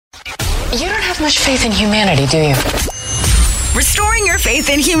You don't have much faith in humanity, do you? Restoring your faith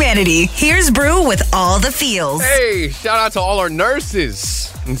in humanity. Here's Brew with all the feels. Hey, shout out to all our nurses.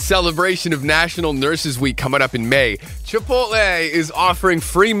 In celebration of National Nurses Week coming up in May, Chipotle is offering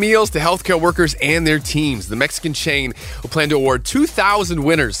free meals to healthcare workers and their teams. The Mexican chain will plan to award 2,000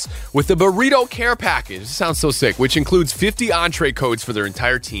 winners with the Burrito Care Package. Sounds so sick, which includes 50 entree codes for their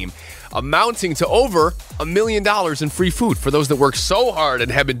entire team, amounting to over $1 million in free food for those that work so hard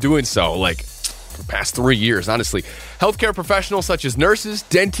and have been doing so, like, for the past 3 years, honestly. Healthcare professionals such as nurses,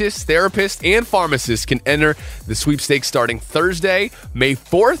 dentists, therapists, and pharmacists can enter the sweepstakes starting Thursday, May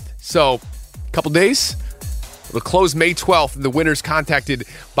 4th. So, a couple days. It'll close May 12th, and the winner's contacted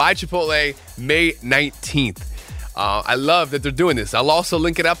by Chipotle May 19th. I love that they're doing this. I'll also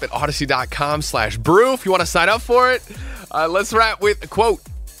link it up at Odyssey.com/brew if you want to sign up for it. Let's wrap with a quote.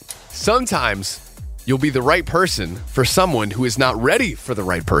 Sometimes you'll be the right person for someone who is not ready for the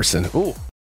right person. Ooh.